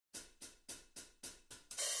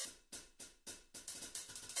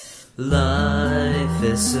Life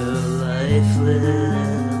is so lifeless.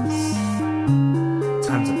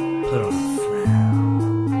 Time to put on a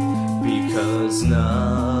frown, because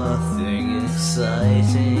nothing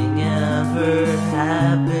exciting ever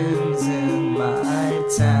happens in my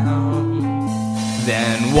town.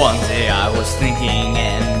 Then one day I was thinking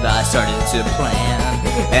and I started to plan,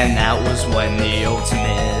 and that was when the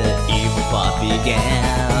ultimate evil plot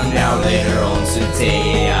began. Now later on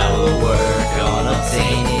today I will work on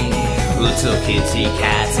obtaining little kitty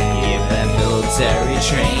cats and give them military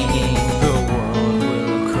training. The world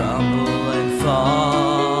will crumble and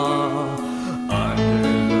fall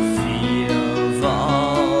under the feet of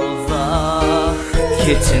all the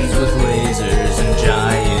kittens with lasers and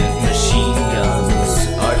giant machine guns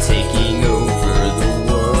are taking over the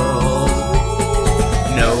world.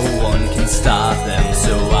 No one can stop them,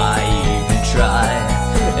 so I even try.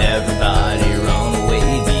 Everybody run away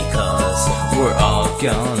because we're all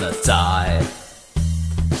gonna die.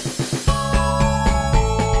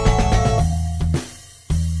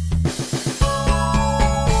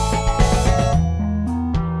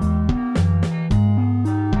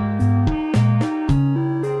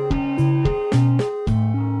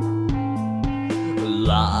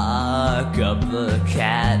 Lock up the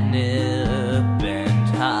catnip and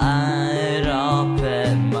hide all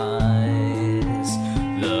pet mice.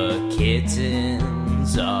 The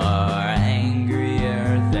kittens are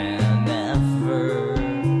angrier than ever.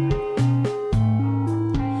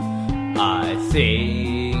 I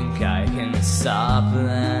think I can stop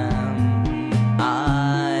them.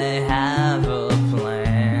 I have a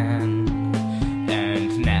plan,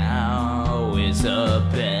 and now is a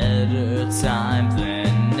better time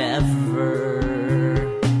than ever.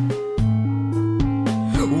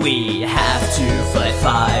 We have to fight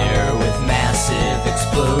fire with massive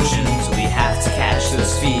explosions. We have to catch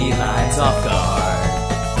those felines off guard.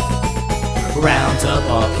 Round up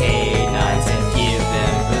all canines and give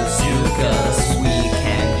them bazookas. We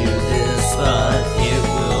can do this, but it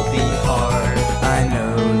will be hard. I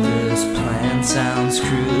know this plan sounds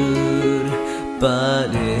crude, but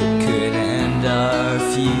it could end our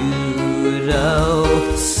feud.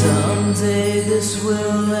 Oh, someday this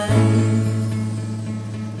will end.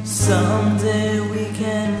 Someday we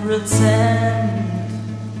can pretend